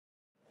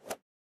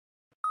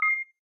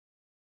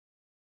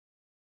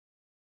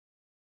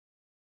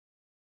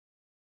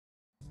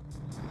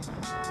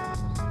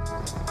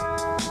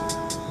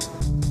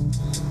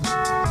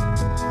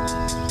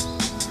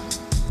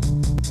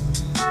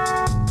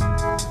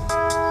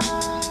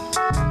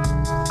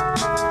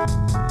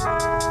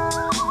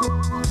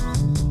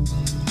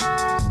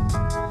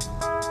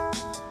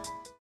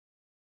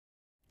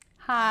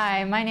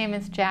Hi, my name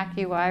is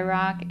Jackie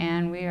Wyrock,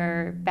 and we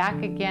are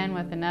back again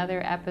with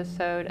another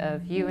episode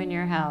of You and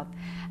Your Health.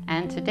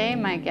 And today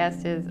my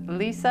guest is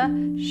Lisa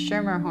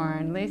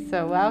Schermerhorn.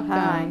 Lisa, welcome.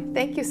 Hi,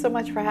 thank you so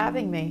much for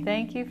having me.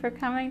 Thank you for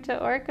coming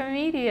to Orca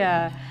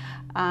Media.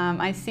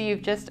 I see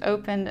you've just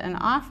opened an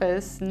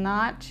office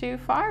not too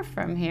far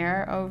from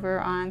here over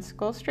on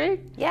School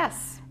Street.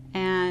 Yes.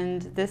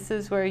 And this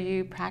is where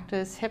you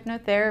practice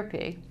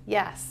hypnotherapy.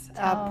 Yes,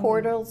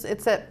 Portals.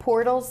 It's at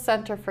Portals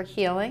Center for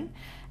Healing,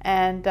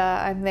 and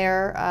I'm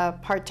there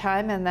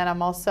part-time, and then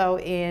I'm also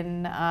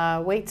in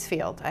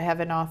Waitsfield. I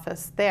have an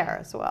office there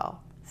as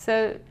well.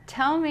 So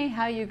tell me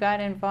how you got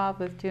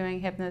involved with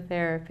doing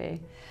hypnotherapy.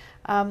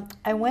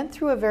 I went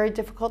through a very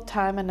difficult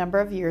time a number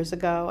of years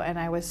ago, and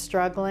I was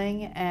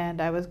struggling,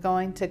 and I was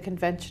going to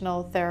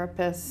conventional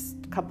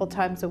therapists a couple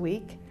times a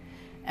week.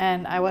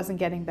 And I wasn't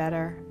getting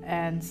better,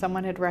 and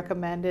someone had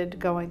recommended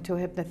going to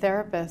a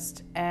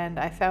hypnotherapist, and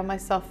I found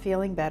myself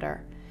feeling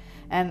better.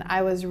 And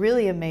I was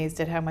really amazed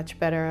at how much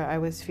better I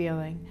was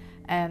feeling.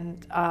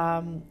 And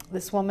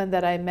this woman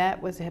that I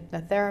met was a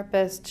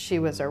hypnotherapist. She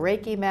was a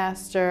Reiki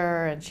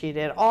master, and she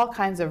did all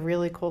kinds of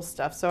really cool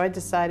stuff. So I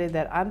decided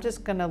that I'm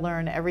just going to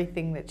learn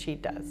everything that she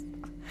does,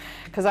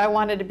 because I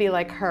wanted to be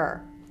like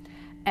her.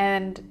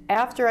 And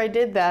after I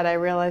did that, I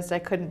realized I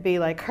couldn't be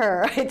like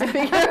her. I had to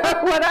figure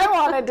out what I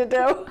wanted to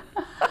do.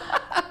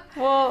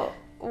 Well,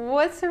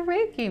 what's a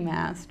Reiki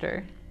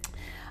master?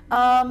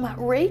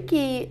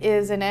 Reiki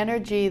is an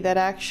energy that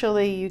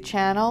actually you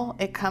channel.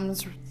 It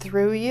comes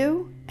through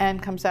you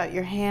and comes out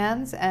your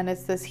hands, and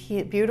it's this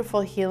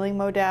beautiful healing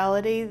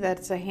modality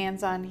that's a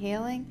hands-on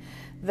healing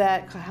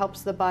that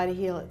helps the body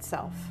heal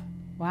itself.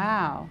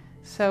 Wow.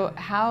 So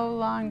how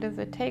long does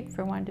it take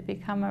for one to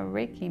become a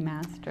Reiki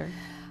master?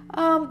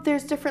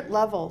 There's different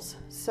levels.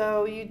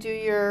 So you do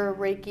your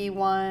Reiki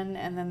 1,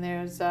 and then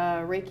there's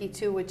Reiki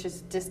 2, which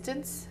is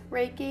distance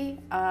Reiki,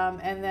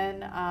 and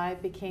then I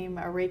became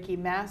a Reiki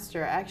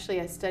master.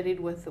 Actually, I studied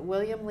with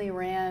William Lee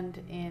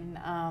Rand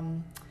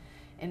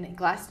in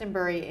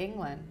Glastonbury,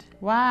 England.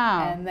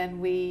 Wow. And then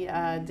we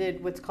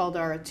did what's called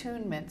our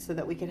attunement, so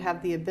that we could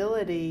have the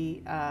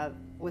ability,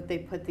 they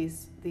put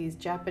these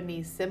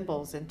Japanese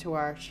symbols into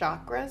our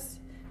chakras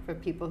for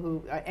people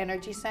who are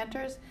energy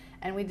centers,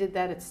 and we did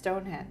that at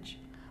Stonehenge.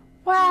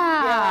 Wow,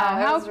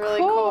 yeah, how was really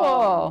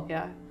cool.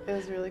 Yeah, it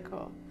was really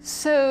cool.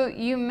 So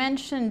you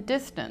mentioned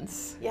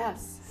distance.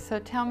 Yes. So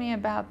tell me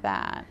about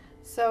that.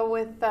 So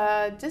with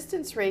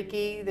distance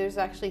Reiki, there's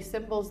actually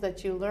symbols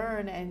that you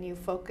learn, and you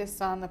focus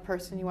on the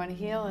person you want to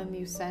heal, and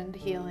you send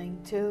healing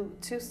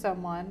to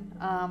someone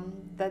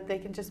that they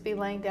can just be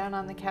laying down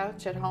on the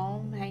couch at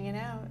home, hanging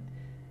out.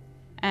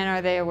 And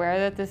are they aware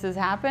that this is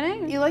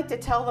happening? You like to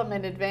tell them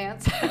in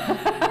advance.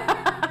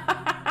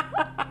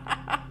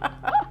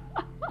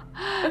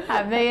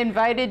 Have they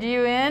invited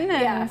you in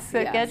and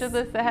scheduled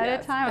this ahead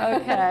of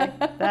time? Okay,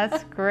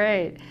 that's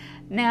great.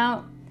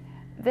 Now,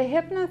 the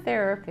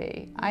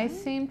hypnotherapy, I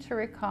seem to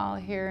recall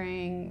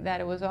hearing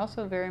that it was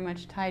also very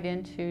much tied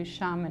into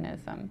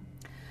shamanism.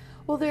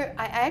 Well,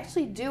 I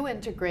actually do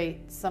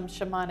integrate some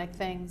shamanic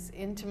things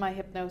into my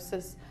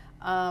hypnosis.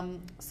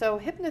 So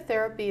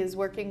hypnotherapy is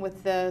working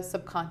with the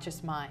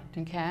subconscious mind.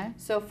 Okay.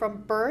 So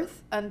from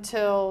birth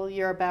until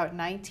you're about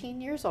 19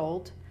 years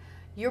old,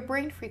 your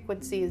brain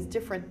frequency is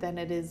different than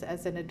it is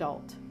as an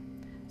adult.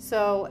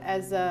 So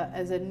as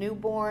a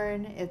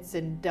newborn, it's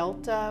in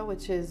delta,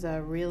 which is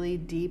a really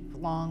deep,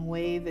 long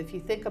wave. If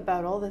you think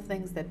about all the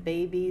things that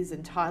babies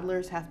and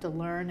toddlers have to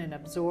learn and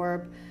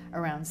absorb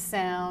around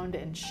sound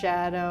and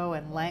shadow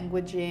and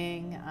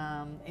languaging,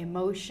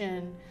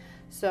 emotion.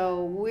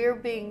 So we're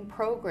being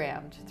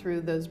programmed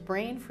through those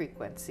brain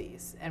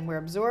frequencies, and we're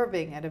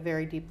absorbing at a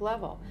very deep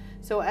level.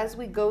 So as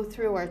we go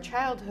through our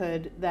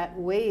childhood, that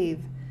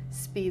wave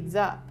speeds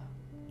up.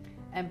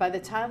 And by the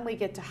time we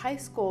get to high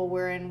school,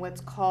 we're in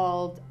what's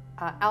called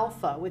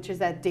alpha, which is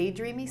that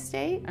daydreamy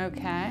state.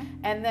 Okay.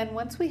 And then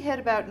once we hit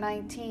about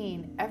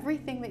 19,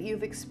 everything that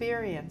you've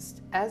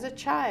experienced as a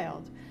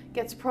child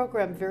gets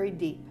programmed very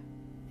deep.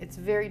 It's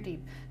very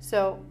deep.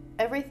 So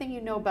everything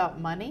you know about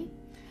money,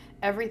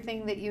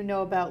 everything that you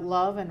know about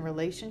love and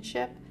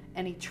relationship,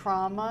 any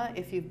trauma,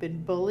 if you've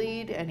been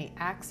bullied, any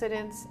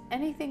accidents,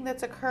 anything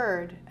that's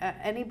occurred,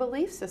 any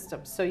belief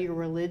systems, so your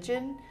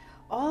religion,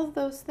 all of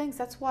those things.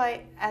 That's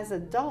why as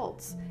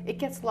adults it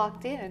gets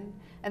locked in,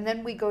 and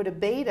then we go to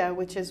beta,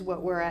 which is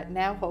what we're at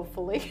now,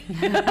 hopefully.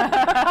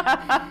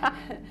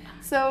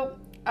 So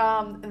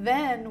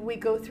then we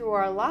go through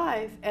our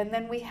life, and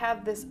then we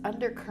have this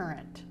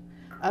undercurrent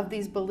of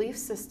these belief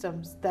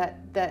systems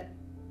that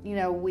you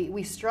know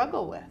we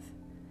struggle with,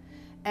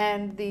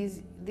 and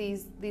these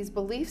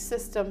belief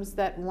systems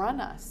that run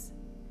us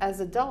as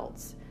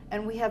adults,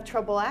 and we have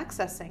trouble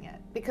accessing it.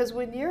 Because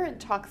when you're in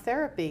talk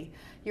therapy,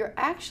 you're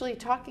actually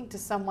talking to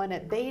someone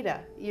at beta.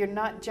 You're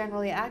not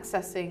generally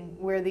accessing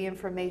where the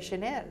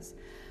information is.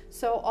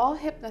 So all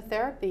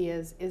hypnotherapy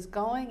is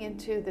going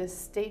into this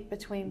state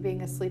between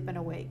being asleep and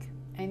awake.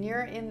 And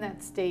you're in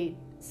that state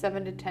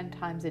 7 to 10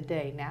 times a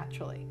day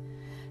naturally.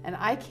 And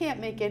I can't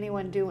make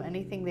anyone do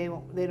anything they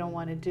don't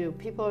want to do.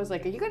 People are always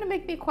like, are you going to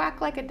make me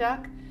quack like a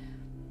duck?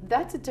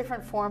 That's a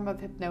different form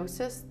of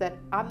hypnosis that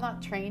I'm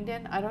not trained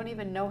in. I don't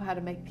even know how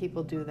to make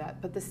people do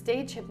that. But the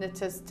stage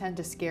hypnotists tend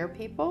to scare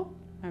people.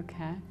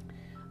 Okay.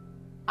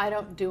 I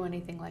don't do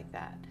anything like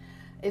that.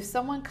 If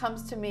someone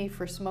comes to me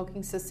for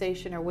smoking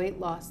cessation or weight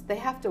loss, they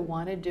have to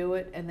want to do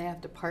it and they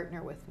have to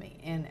partner with me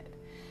in it.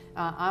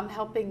 I'm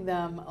helping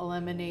them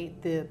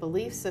eliminate the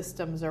belief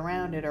systems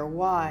around it or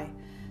why.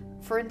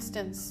 For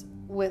instance,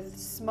 with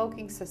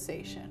smoking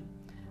cessation,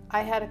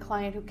 I had a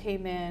client who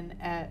came in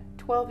at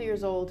 12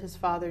 years old. His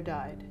father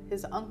died.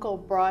 His uncle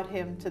brought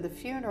him to the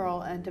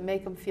funeral, and to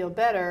make him feel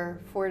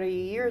better 40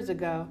 years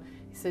ago,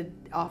 he said,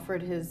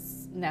 offered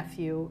his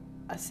nephew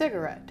a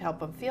cigarette to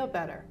help him feel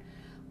better.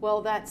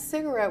 Well, that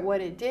cigarette,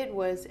 what it did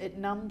was it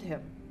numbed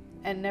him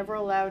and never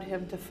allowed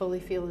him to fully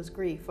feel his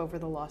grief over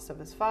the loss of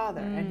his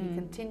father, and he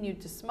continued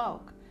to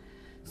smoke.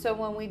 So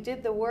when we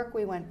did the work,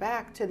 we went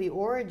back to the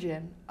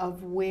origin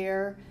of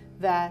where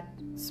that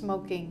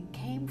smoking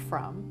came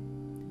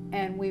from,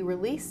 and we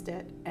released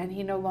it, and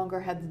he no longer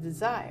had the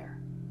desire.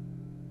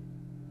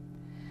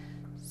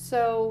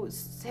 So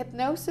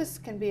hypnosis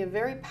can be a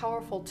very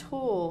powerful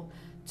tool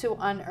to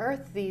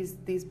unearth these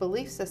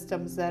belief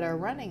systems that are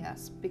running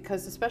us,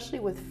 because especially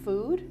with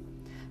food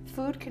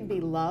can be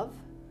love.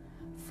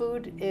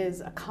 Food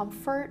is a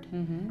comfort,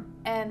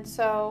 and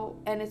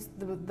it's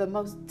the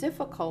most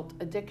difficult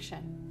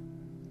addiction,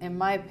 in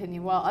my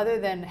opinion. Well, other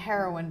than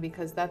heroin,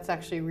 because that's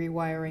actually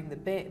rewiring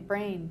the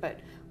brain. But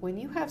when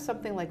you have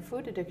something like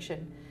food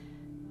addiction,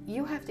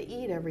 you have to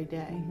eat every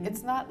day.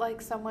 It's not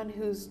like someone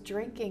who's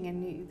drinking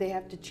and they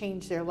have to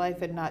change their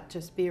life and not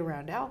just be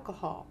around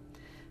alcohol.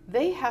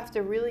 They have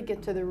to really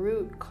get to the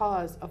root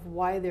cause of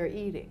why they're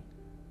eating.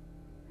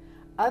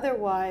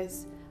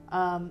 Otherwise,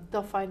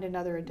 they'll find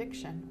another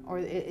addiction, or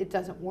it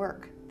doesn't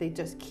work. They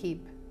just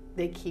keep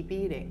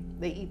eating.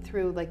 They eat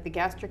through, like the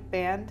gastric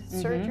band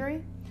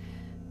surgery.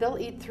 They'll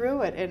eat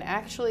through it, and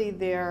actually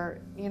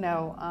their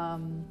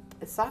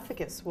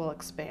esophagus will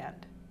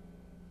expand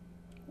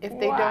if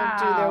they don't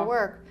do their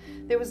work.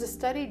 There was a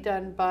study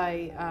done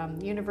by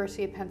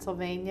University of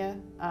Pennsylvania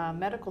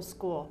Medical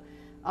School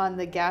on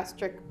the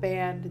gastric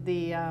band.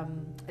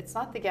 It's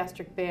not the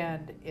gastric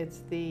band,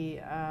 it's the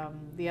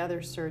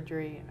other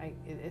surgery.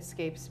 It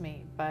escapes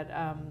me. But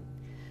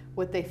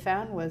what they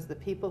found was the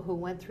people who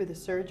went through the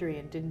surgery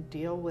and didn't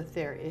deal with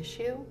their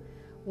issue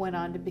went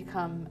on to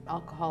become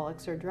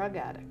alcoholics or drug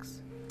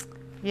addicts.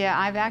 Yeah,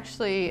 I've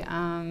actually,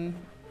 I'm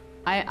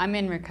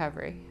in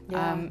recovery.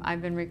 Yeah.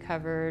 I've been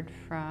recovered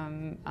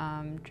from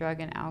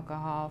drug and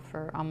alcohol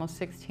for almost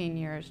 16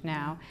 years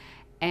now.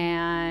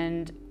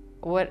 And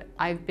what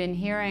I've been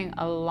hearing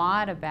a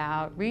lot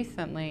about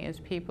recently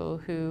is people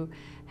who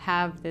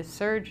have this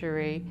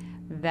surgery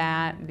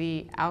that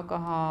the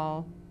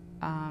alcohol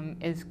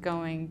is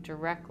going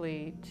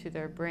directly to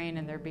their brain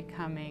and they're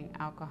becoming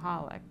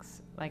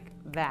alcoholics, like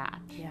that.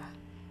 Yeah.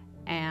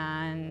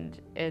 And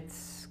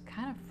it's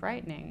kind of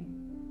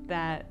frightening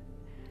that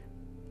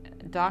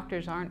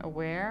doctors aren't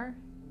aware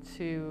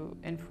to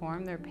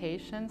inform their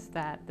patients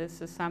that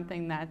this is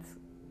something that's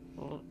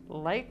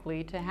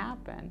likely to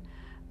happen.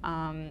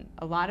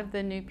 A lot of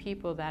the new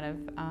people that have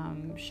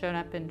shown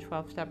up in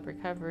 12-step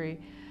recovery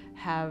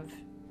have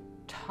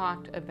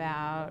talked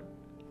about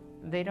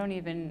they don't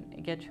even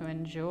get to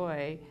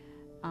enjoy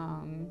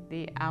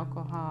the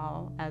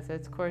alcohol as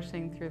it's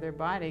coursing through their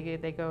body.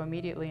 They go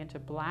immediately into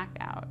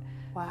blackout.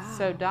 Wow.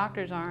 So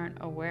doctors aren't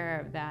aware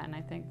of that, and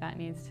I think that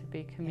needs to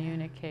be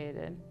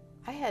communicated.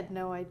 I had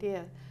no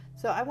idea.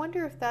 So I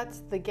wonder if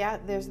that's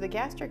there's the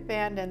gastric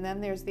band, and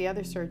then there's the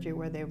other surgery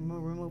where they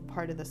remove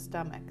part of the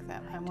stomach.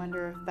 I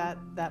wonder if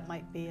that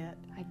might be it.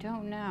 I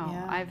don't know.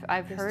 Yeah.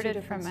 I've There's heard two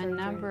it from a different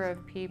number surgeries.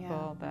 of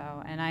people,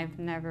 though, and I've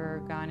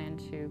never gone in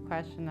to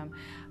question them.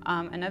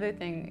 Another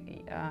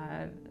thing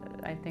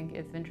I think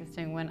is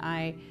interesting, when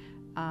I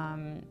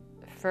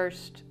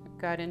first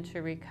got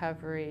into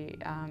recovery,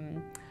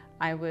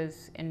 I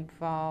was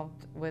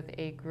involved with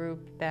a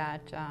group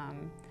that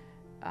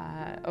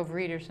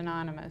Overeaters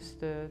Anonymous,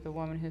 the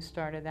woman who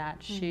started that,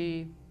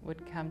 she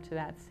would come to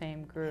that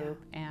same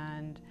group,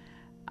 and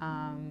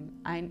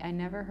I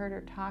never heard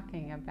her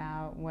talking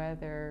about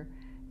whether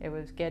it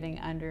was getting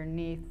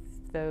underneath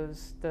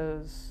those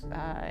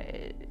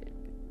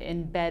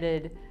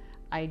embedded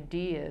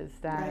ideas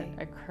that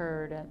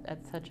occurred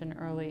at such an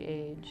early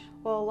age.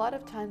 Well, a lot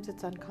of times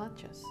it's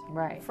unconscious.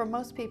 Right. For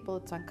most people,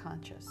 it's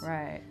unconscious.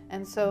 Right.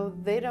 And so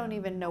they don't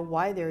even know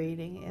why they're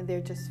eating, and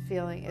they're just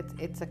feeling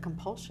it's a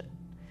compulsion.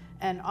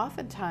 And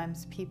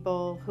oftentimes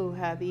people who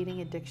have eating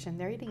addiction,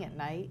 they're eating at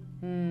night.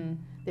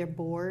 They're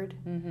bored.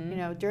 You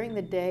know, during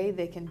the day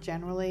they can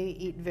generally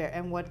eat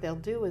and what they'll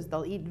do is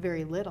they'll eat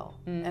very little,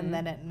 and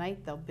then at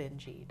night they'll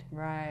binge eat.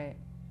 Right.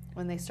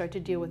 When they start to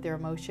deal with their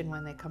emotion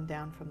when they come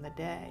down from the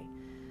day.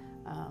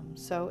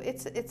 So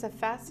it's a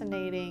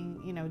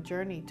fascinating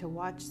journey to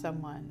watch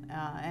someone,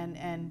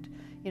 and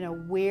you know,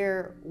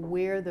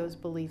 where those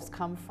beliefs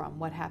come from,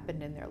 what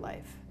happened in their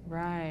life.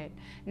 Right.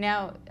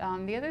 Now,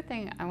 the other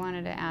thing I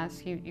wanted to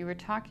ask you, you were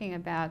talking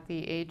about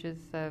the ages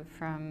of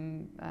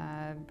from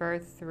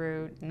birth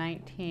through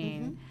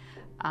 19.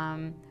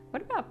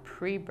 What about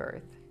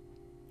pre-birth?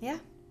 Yeah.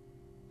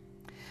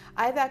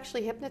 I've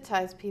actually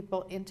hypnotized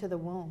people into the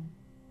womb,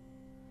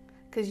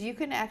 because you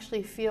can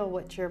actually feel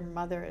what your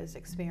mother is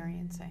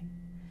experiencing.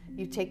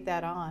 You take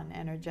that on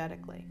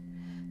energetically.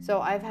 So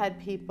I've had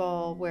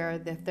people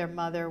where if their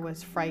mother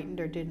was frightened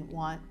or didn't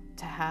want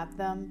to have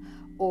them,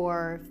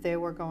 or if they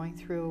were going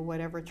through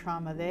whatever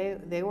trauma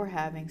they were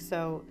having.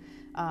 So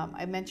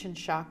I mentioned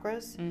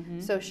chakras.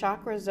 So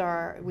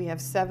chakras we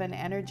have 7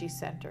 energy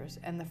centers,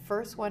 and the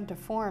first one to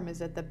form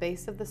is at the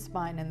base of the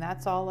spine, and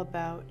that's all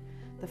about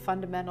the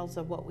fundamentals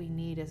of what we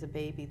need as a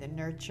baby, the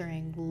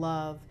nurturing,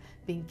 love,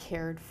 being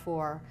cared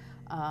for,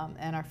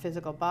 and our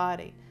physical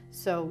body.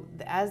 So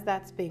as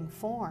that's being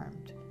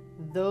formed,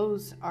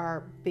 those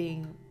are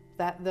being,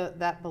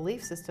 that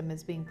belief system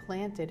is being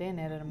planted in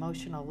at an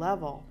emotional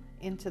level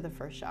into the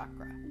first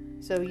chakra.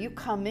 So you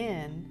come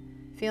in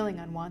feeling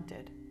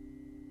unwanted.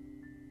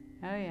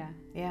 Oh yeah.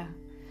 Yeah.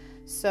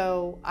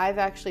 So I've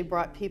actually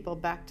brought people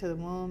back to the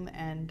womb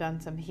and done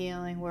some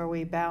healing where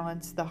we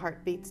balance the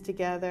heartbeats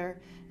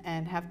together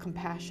and have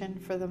compassion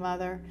for the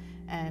mother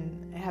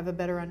and have a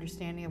better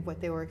understanding of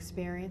what they were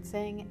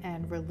experiencing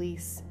and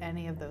release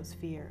any of those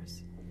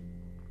fears.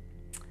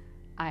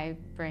 I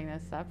bring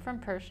this up from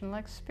personal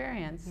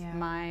experience. Yeah.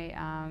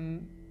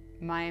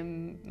 My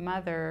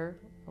mother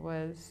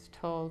was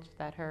told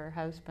that her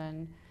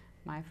husband,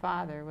 my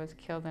father, was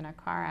killed in a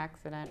car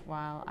accident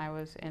while I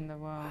was in the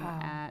womb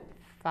at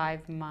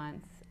 5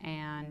 months,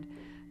 and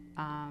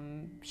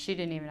she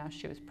didn't even know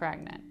she was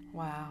pregnant.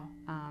 Wow.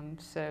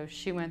 So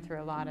she went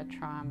through a lot of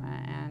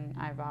trauma, and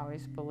I've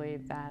always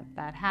believed that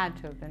that had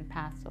to have been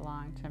passed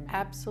along to me.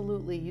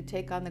 Absolutely. You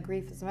take on the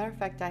grief. As a matter of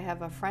fact, I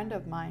have a friend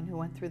of mine who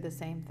went through the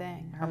same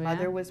thing. Her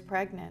mother was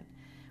pregnant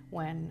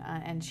when,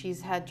 and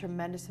she's had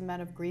tremendous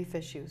amount of grief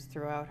issues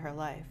throughout her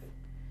life.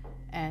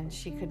 And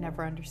she could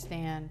never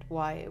understand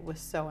why it was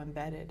so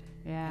embedded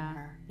in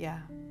her. Yeah.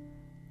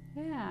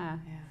 Yeah.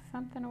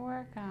 Something to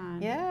work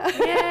on. Yeah.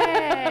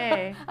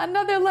 Yay!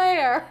 Another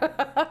layer.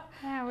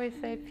 Yeah, we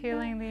say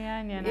peeling the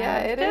onion. Yeah,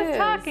 I was just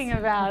talking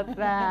about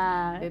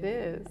that. It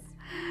is.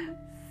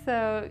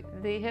 So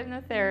the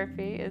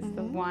hypnotherapy is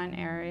the one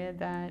area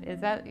is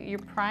that your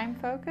prime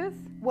focus?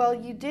 Well,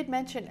 you did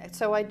mention,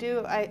 so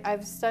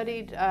I've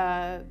studied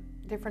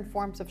different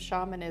forms of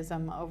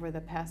shamanism over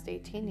the past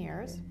 18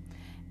 years.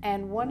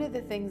 And one of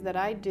the things that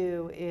I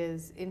do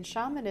is, in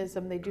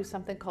shamanism, they do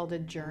something called a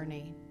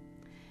journey.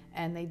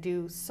 And they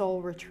do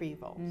soul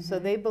retrieval. So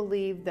they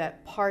believe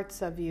that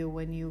parts of you,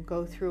 when you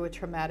go through a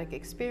traumatic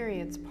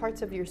experience,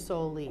 parts of your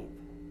soul leave.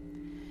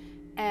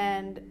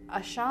 And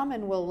a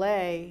shaman will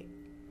lay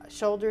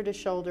shoulder to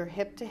shoulder,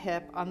 hip to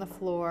hip on the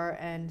floor,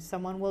 and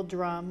someone will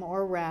drum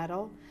or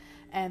rattle,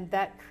 and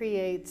that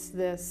creates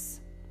this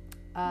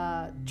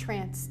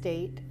trance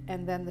state.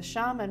 And then the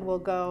shaman will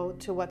go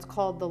to what's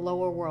called the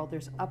lower world.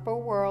 There's upper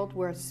world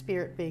where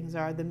spirit beings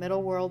are, the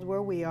middle world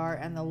where we are,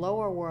 and the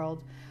lower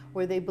world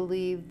where they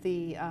believe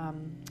the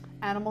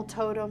animal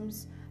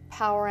totems,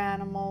 power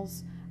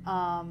animals,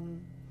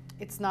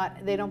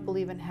 they don't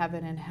believe in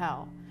heaven and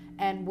hell,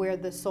 and where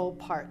the soul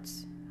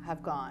parts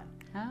have gone.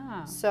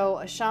 So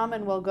a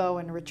shaman will go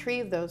and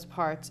retrieve those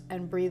parts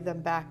and breathe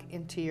them back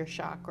into your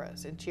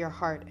chakras, into your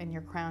heart and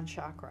your crown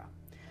chakra.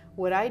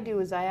 What I do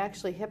is I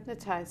actually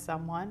hypnotize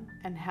someone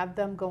and have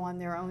them go on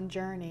their own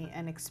journey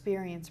and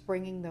experience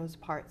bringing those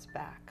parts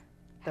back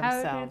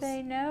themselves. How do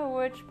they know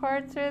which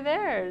parts are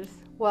theirs?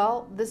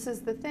 Well, this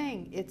is the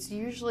thing. It's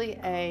usually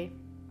a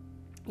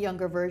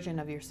younger version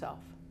of yourself.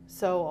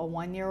 So a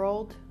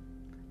 1-year-old,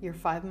 your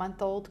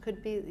 5-month-old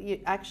could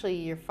be, actually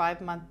your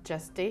 5-month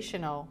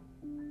gestational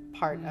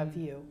part of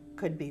you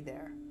could be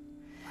there.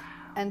 Wow.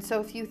 And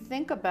so if you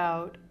think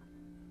about,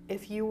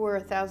 if you were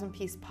a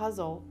 1,000-piece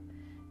puzzle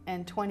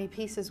and 20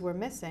 pieces were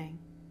missing,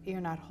 you're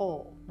not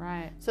whole.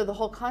 Right. So the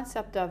whole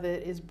concept of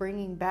it is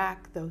bringing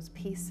back those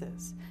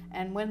pieces.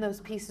 And when those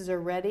pieces are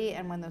ready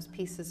and when those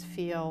pieces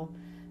feel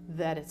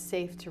that it's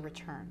safe to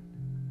return.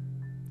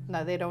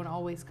 Now, they don't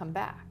always come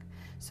back.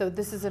 So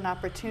this is an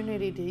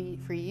opportunity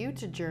for you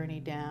to journey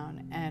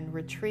down and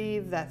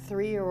retrieve that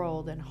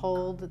 3-year-old and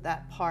hold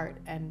that part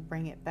and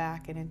bring it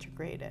back and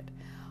integrate it.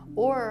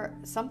 Or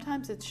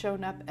sometimes it's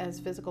shown up as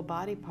physical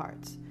body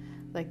parts,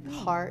 like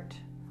heart,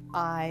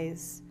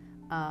 eyes,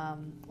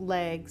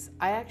 legs.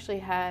 I actually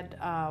had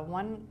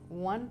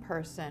one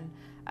person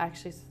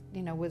actually,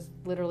 was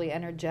literally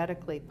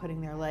energetically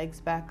putting their legs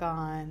back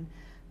on,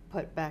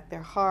 put back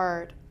their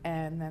heart,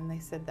 and then they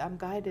said, I'm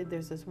guided,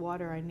 there's this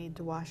water I need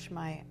to wash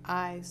my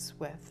eyes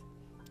with.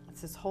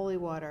 It's this holy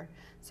water.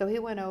 So he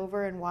went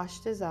over and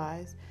washed his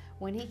eyes.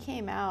 When he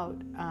came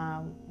out,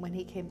 when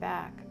he came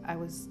back, I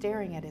was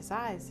staring at his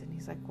eyes, and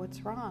he's like,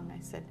 what's wrong?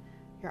 I said,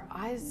 your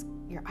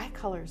eye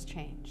color's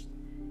changed.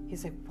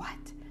 He's like,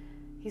 what?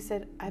 He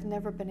said, I've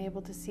never been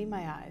able to see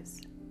my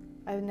eyes.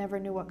 I never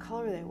knew what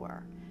color they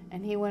were.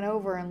 And he went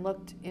over and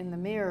looked in the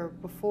mirror.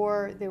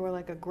 Before, they were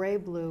like a gray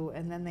blue,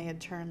 and then they had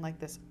turned like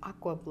this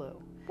aqua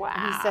blue. Wow.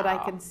 And he said, I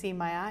can see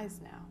my eyes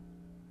now.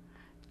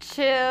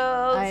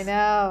 Chills. I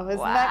know. Isn't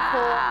that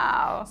cool?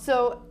 Wow.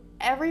 So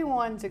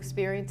everyone's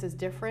experience is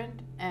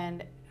different.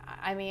 And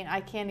I mean,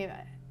 I can't even,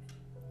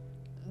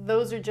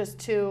 those are just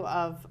two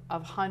of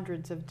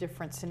hundreds of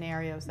different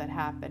scenarios that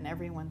happen.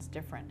 Everyone's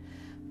different.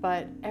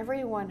 But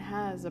everyone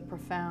has a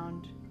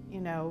profound,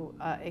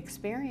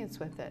 experience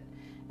with it.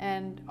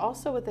 And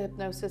also with the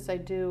hypnosis, I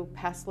do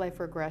past life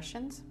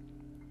regressions.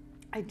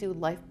 I do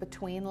life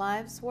between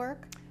lives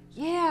work.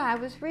 Yeah, I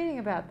was reading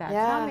about that.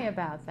 Yeah. Tell me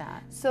about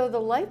that. So the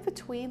life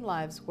between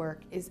lives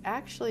work is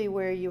actually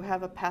where you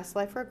have a past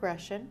life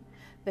regression,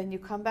 then you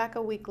come back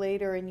a week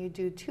later and you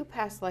do 2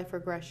 past life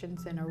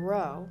regressions in a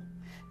row,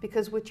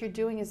 because what you're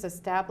doing is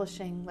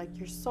establishing, like,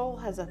 your soul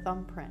has a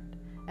thumbprint,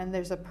 and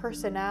there's a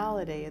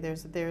personality,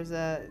 there's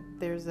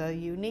a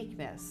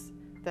uniqueness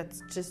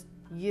that's just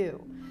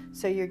you.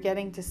 So you're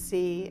getting to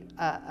see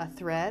a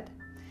thread,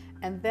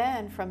 and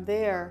then from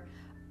there,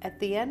 at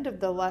the end of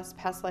the last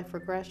past life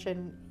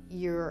regression,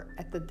 you're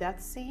at the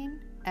death scene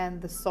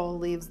and the soul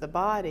leaves the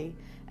body,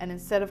 and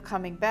instead of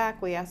coming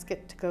back, we ask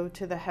it to go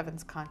to the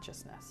heavens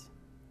consciousness,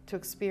 to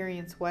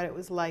experience what it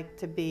was like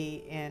to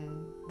be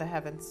in the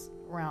heavens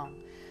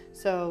realm.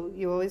 So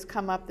you always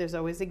come up, there's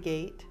always a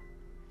gate,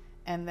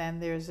 and then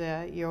there's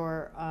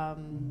your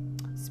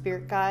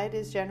spirit guide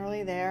is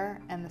generally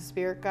there, and the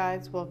spirit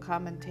guides will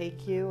come and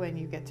take you, and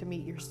you get to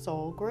meet your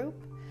soul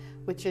group,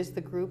 which is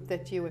the group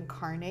that you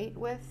incarnate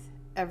with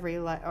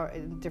or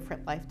in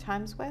different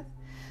lifetimes with.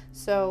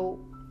 So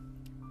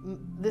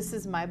this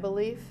is my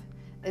belief,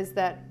 is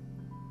that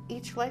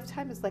each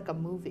lifetime is like a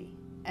movie,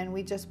 and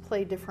we just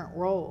play different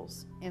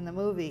roles in the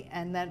movie,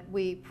 and then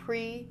we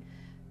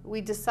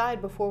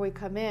decide before we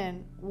come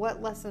in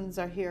what lessons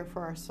are here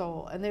for our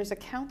soul. And there's a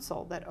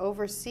council that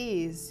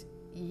oversees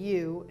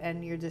you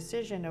and your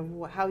decision of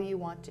how you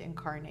want to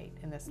incarnate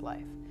in this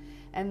life.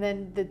 And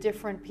then the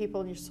different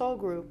people in your soul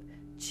group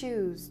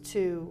choose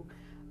to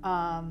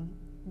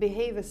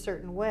behave a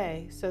certain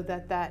way so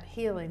that that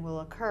healing will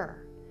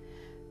occur.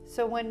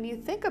 So when you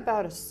think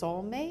about a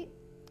soulmate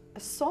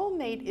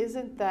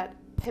isn't that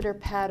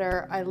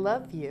pitter-patter, I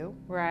love you.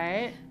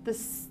 Right. The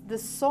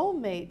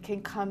soulmate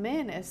can come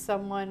in as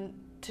someone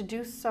to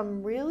do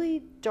some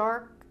really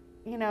dark,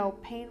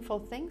 painful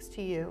things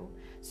to you,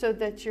 so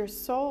that your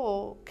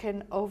soul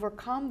can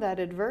overcome that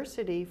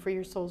adversity for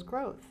your soul's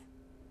growth.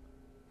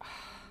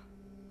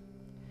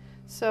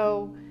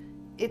 So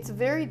it's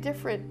very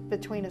different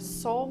between a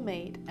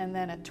soulmate and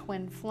then a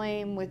twin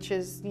flame, which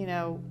is,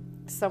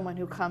 someone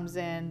who comes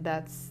in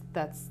that's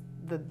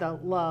the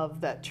love,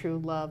 that true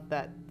love,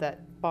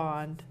 that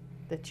bond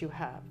that you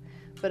have.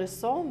 But a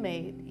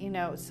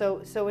soulmate,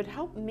 so it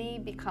helped me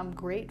become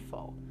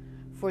grateful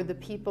for the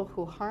people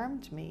who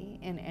harmed me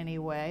in any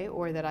way,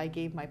 or that I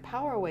gave my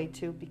power away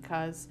to,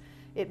 because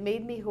it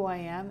made me who I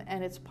am,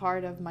 and it's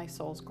part of my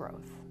soul's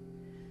growth.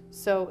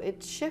 So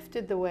it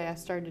shifted the way I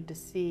started to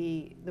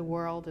see the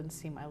world and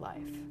see my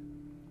life.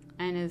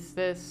 And is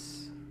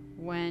this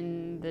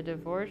when the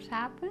divorce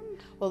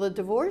happened? Well, the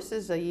divorce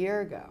is a year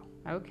ago.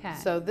 Okay.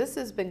 So this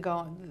has been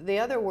going, the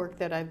other work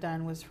that I've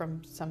done was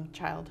from some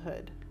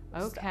childhood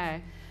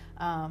Okay.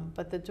 stuff.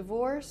 But the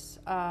divorce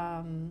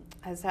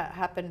has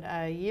happened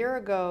a year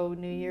ago,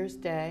 New Year's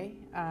Day.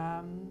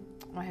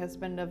 My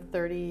husband of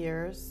 30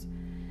 years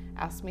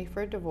asked me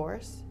for a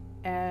divorce,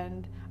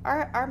 and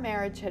our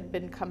marriage had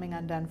been coming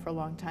undone for a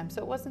long time,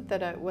 so it wasn't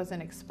that it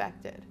wasn't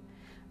expected.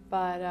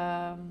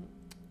 But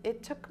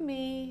it took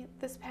me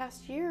this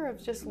past year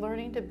of just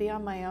learning to be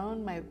on my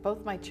own.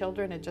 Both my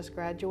children had just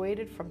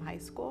graduated from high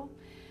school,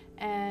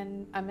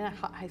 and I'm in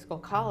high school,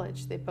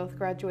 college. They both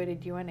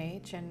graduated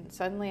UNH, and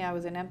suddenly I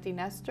was an empty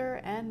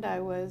nester, and I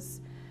was,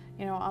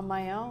 on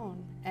my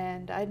own,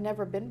 and I'd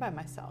never been by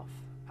myself.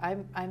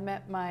 I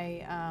met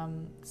my,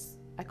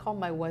 I call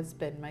my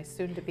husband, my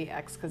soon-to-be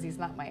ex, because he's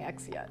not my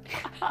ex yet.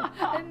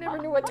 I never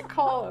knew what to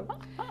call him.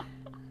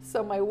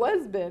 So my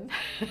husband,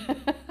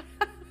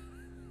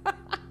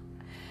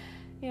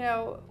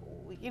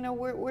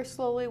 we're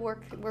slowly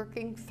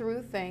working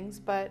through things,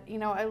 but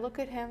I look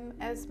at him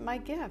as my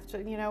gift.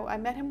 I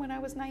met him when I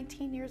was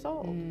 19 years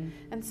old,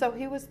 and so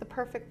he was the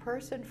perfect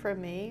person for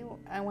me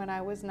when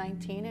I was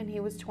 19 and he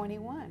was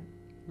 21.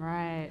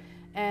 Right.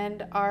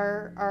 And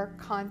our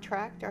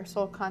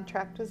soul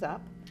contract was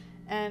up,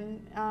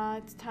 and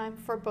it's time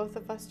for both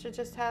of us to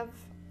just have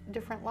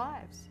different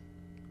lives.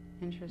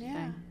 Interesting.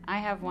 Yeah. I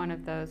have one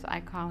of those. I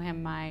call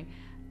him my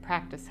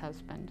practice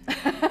husband.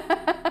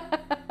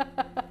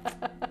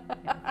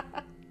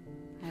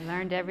 I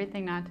learned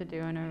everything not to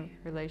do in a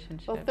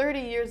relationship. Well, 30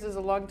 years is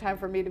a long time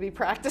for me to be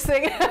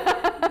practicing.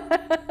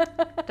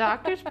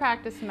 Doctors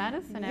practice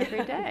medicine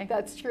every day.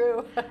 That's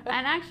true.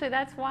 And actually,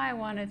 that's why I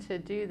wanted to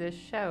do this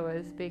show,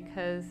 is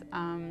because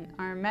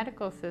our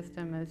medical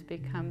system has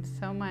become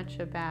so much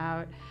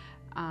about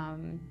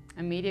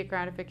immediate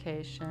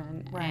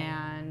gratification, Right.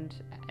 and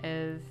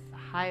is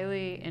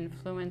highly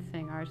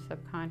influencing our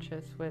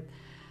subconscious with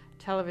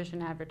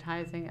television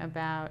advertising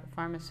about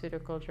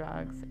pharmaceutical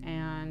drugs,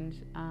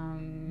 and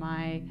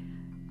my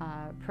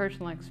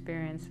personal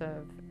experience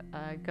of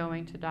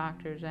going to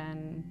doctors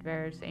and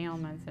various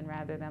ailments, and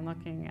rather than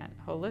looking at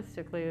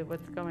holistically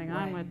what's going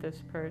on with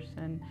this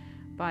person,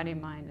 body,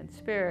 mind, and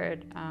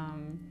spirit,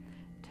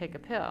 take a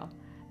pill.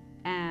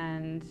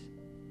 And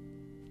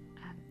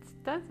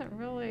it doesn't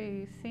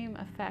really seem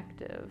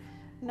effective.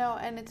 No,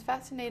 and it's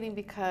fascinating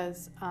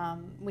because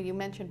when you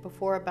mentioned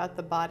before about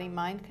the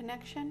body-mind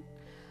connection,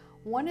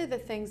 one of the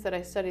things that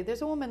I studied,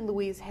 there's a woman,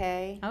 Louise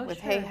Hay, with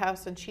Hay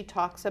House, and she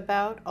talks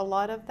about a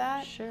lot of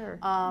that. Sure.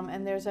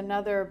 And there's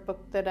another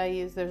book that I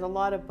use, there's a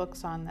lot of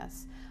books on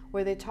this,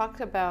 where they talk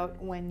about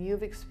when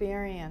you've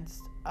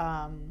experienced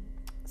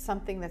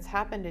something that's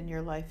happened in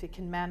your life, it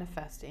can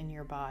manifest in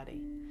your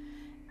body.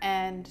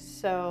 And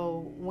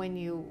so when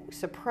you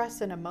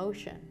suppress an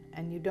emotion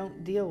and you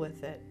don't deal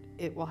with it,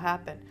 it will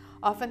happen.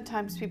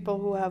 Oftentimes people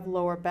who have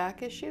lower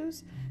back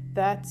issues,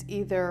 that's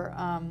either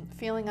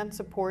feeling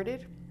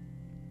unsupported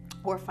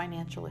or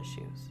financial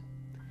issues.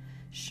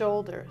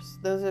 Shoulders,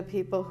 those are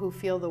people who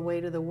feel the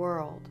weight of the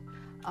world.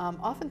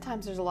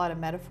 Oftentimes there's a lot of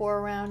metaphor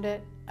around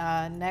it.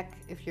 Neck,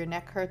 if your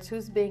neck hurts,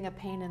 who's being a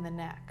pain in the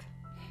neck?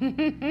 You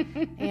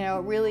know,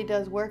 it really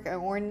does work.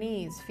 Or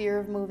knees, fear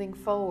of moving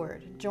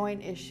forward,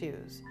 joint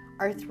issues.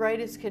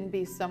 Arthritis can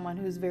be someone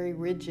who's very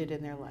rigid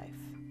in their life.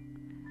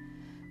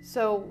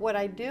 So what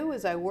I do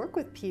is I work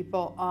with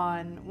people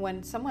on,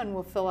 when someone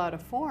will fill out a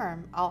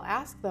form, I'll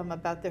ask them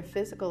about their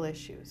physical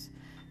issues,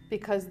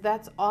 because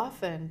that's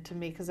often, to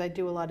me, because I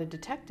do a lot of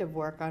detective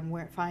work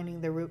on finding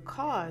the root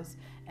cause,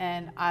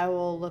 and I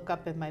will look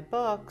up in my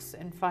books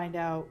and find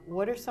out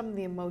what are some of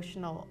the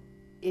emotional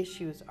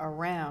issues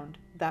around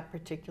that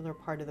particular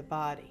part of the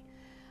body.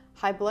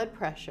 High blood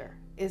pressure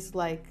is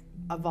like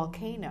a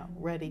volcano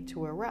ready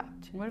to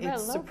erupt. What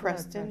about low blood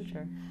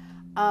pressure?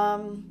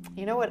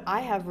 You know what?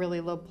 I have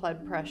really low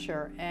blood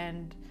pressure,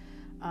 and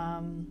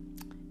I'm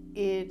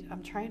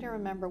trying to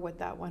remember what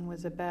that one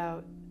was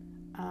about.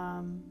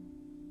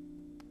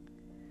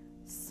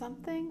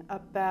 Something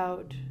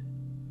about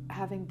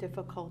having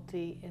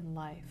difficulty in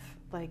life,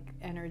 like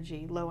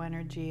energy, low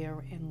energy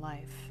in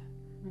life.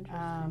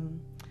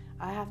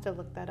 I have to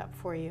look that up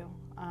for you.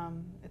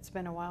 It's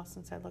been a while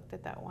since I looked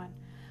at that one.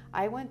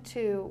 I went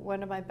to,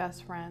 one of my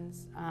best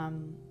friends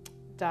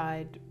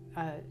died.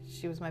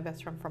 She was my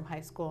best friend from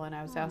high school, and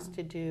I was asked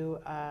to do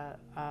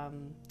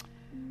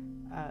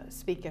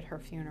speak at her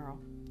funeral.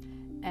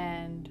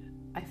 And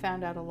I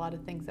found out a lot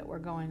of things that were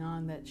going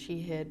on that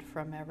she hid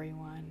from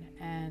everyone.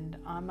 And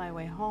on my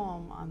way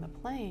home on the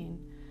plane,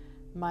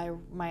 my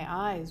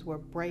eyes were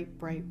bright,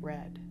 bright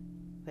red.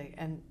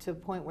 And to the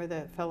point where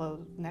the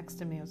fellow next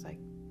to me was like,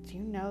 "Do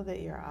you know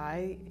that your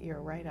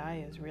right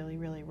eye is really,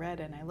 really red?"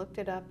 And I looked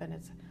it up, and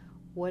it's,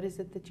 what is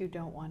it that you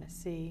don't want to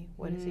see?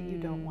 What is it you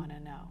don't want to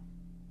know?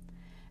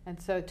 And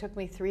so it took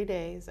me 3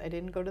 days. I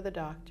didn't go to the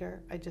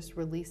doctor. I just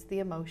released the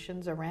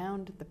emotions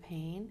around the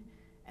pain,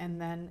 and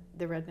then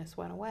the redness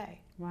went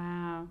away.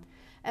 Wow.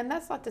 And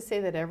that's not to say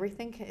that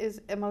everything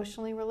is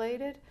emotionally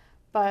related,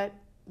 but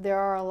there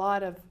are a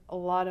lot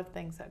of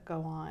things that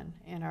go on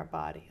in our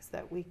bodies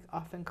that we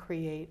often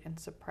create and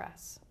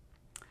suppress.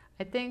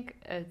 I think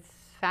it's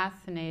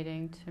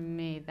fascinating to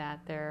me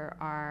that there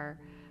are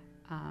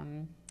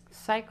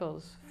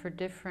cycles for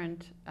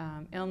different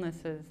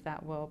illnesses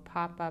that will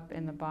pop up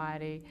in the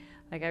body.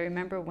 Like I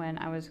remember when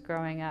I was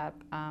growing up,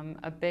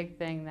 a big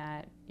thing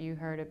that you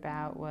heard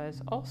about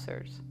was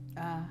ulcers.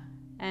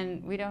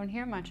 And we don't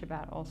hear much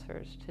about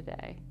ulcers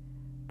today,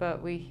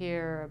 but we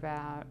hear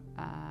about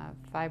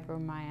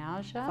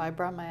fibromyalgia.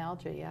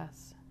 Fibromyalgia,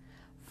 yes.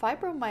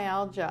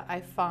 Fibromyalgia, I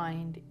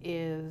find,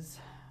 is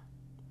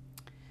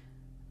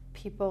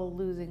people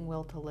losing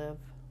will to live.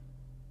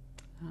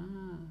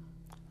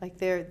 Like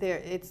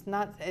it's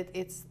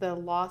the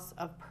loss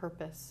of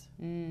purpose.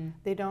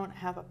 They don't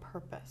have a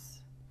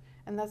purpose.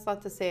 And that's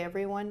not to say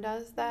everyone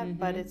does that,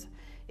 but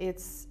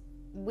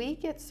we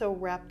get so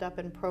wrapped up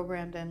and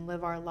programmed and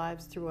live our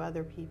lives through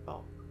other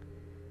people.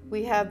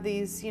 We have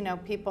these,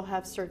 people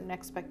have certain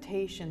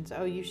expectations.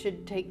 Oh, you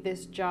should take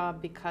this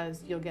job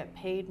because you'll get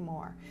paid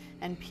more.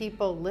 And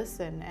people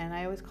listen, and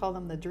I always call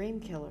them the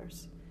dream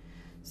killers.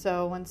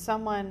 So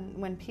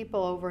when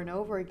people over and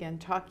over again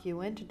talk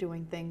you into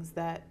doing things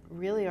that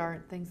really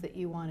aren't things that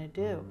you want to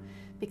do,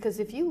 because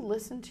if you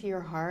listen to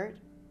your heart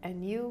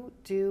and you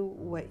do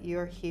what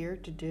you're here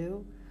to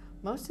do,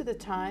 most of the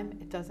time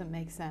it doesn't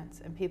make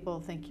sense and people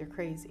think you're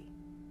crazy.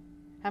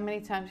 How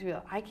many times you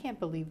go, I can't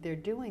believe they're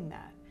doing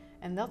that?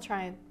 And they'll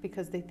try it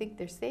because they think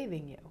they're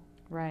saving you.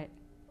 Right.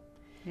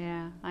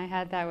 Yeah, I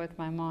had that with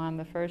my mom.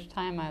 The first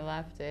time I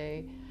left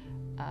a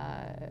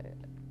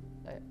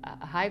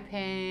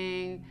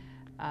high-paying,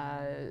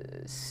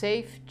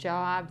 safe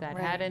job that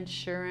had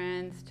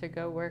insurance to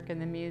go work in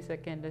the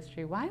music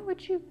industry. Why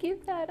would you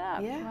give that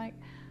up? Yeah. Like,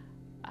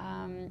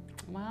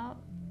 well,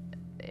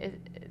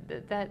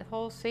 that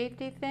whole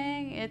safety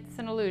thing, it's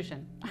an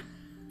illusion.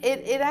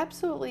 It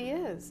absolutely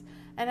is.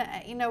 And,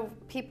 you know,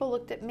 people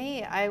looked at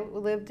me. I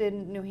lived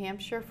in New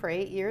Hampshire for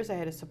 8 years. I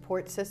had a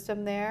support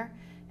system there.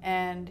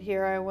 And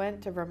here I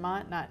went to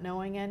Vermont not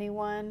knowing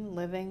anyone,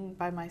 living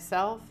by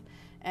myself.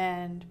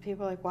 And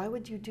people are like, why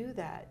would you do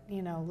that?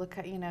 You know, look,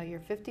 you know, you're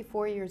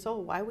 54 years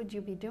old. Why would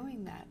you be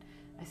doing that?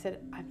 I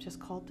said, I'm just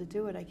called to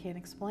do it. I can't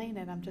explain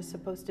it. I'm just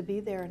supposed to be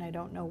there and I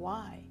don't know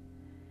why.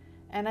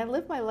 And I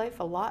live my life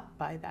a lot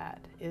by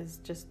that, is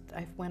just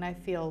when I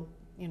feel,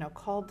 you know,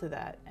 called to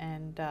that.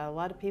 And a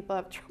lot of people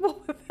have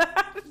trouble with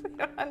that. They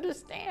don't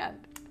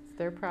understand. It's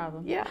their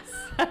problem. Yes.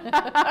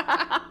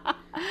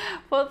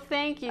 Well,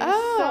 thank you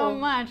so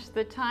much.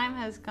 The time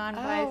has gone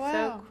by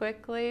so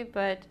quickly,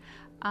 but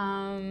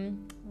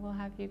we'll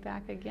have you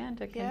back again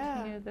to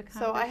continue the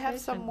conversation. So I have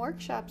some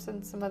workshops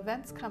and some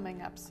events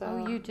coming up. So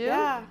oh, you do?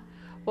 Yeah.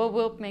 Well,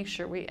 we'll make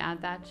sure we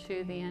add that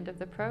to the end of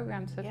the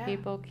program so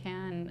people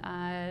can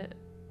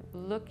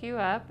look you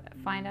up,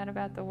 find out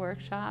about the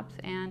workshops,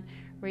 and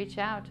reach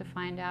out to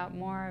find out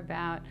more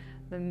about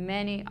the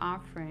many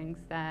offerings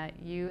that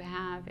you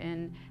have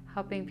in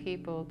helping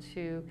people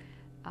to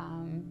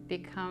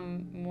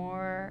become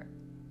more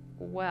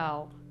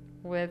well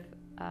with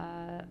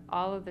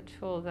all of the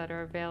tools that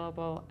are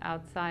available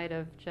outside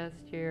of just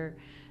your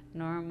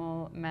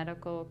normal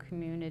medical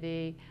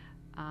community,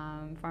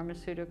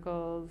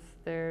 pharmaceuticals.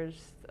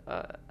 There's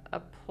a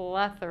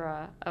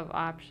plethora of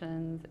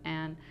options,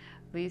 and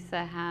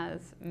Lisa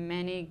has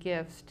many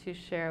gifts to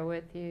share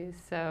with you.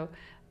 So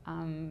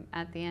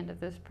at the end of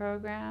this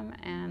program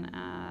and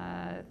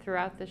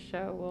throughout the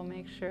show, we'll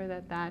make sure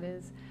that that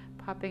is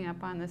popping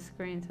up on the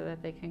screen so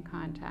that they can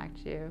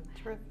contact you.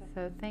 Terrific.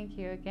 So thank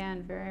you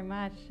again very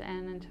much,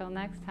 and until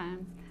next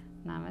time,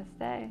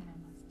 namaste.